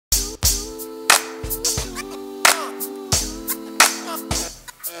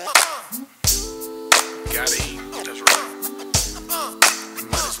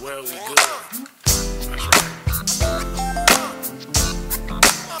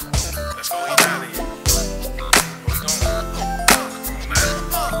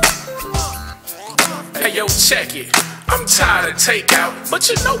check it. I'm tired of takeout,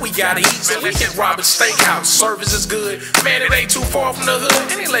 but you know we gotta eat, so we hit Robert's Steakhouse. Service is good, man, it ain't too far from the hood,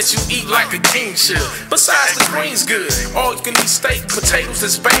 and they let you eat like a king should. Besides, the green's good, all you can eat steak, potatoes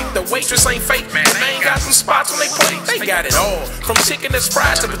that's baked. The waitress ain't fake, man, they ain't got them spots on they plate. They got it all, from chicken that's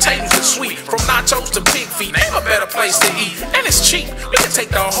fried to potatoes that's sweet, from nachos to pig feet. Name a better place to eat, and it's cheap. We can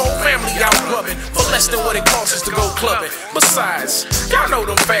take the whole family out clubbing for less than what it costs us to go clubbing. Besides, y'all know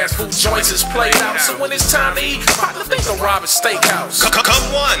them fast food joints is played out, so when it's time to eat, partner, think of Robert's Steakhouse. Come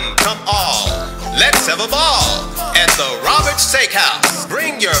one, come all, let's have a ball at the Robert's Steakhouse.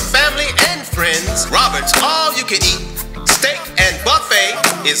 Bring your family and friends. Robert's All You Can Eat Steak and Buffet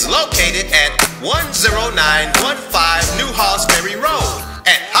is located at 10915 New Halls Ferry Road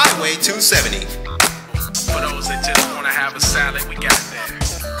at Highway 270. For those that just want to have a salad, we got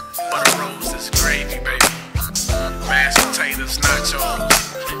that. Butter rolls is gravy, baby. Mashed potatoes, nachos.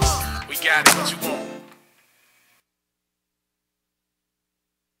 We got it, what you want.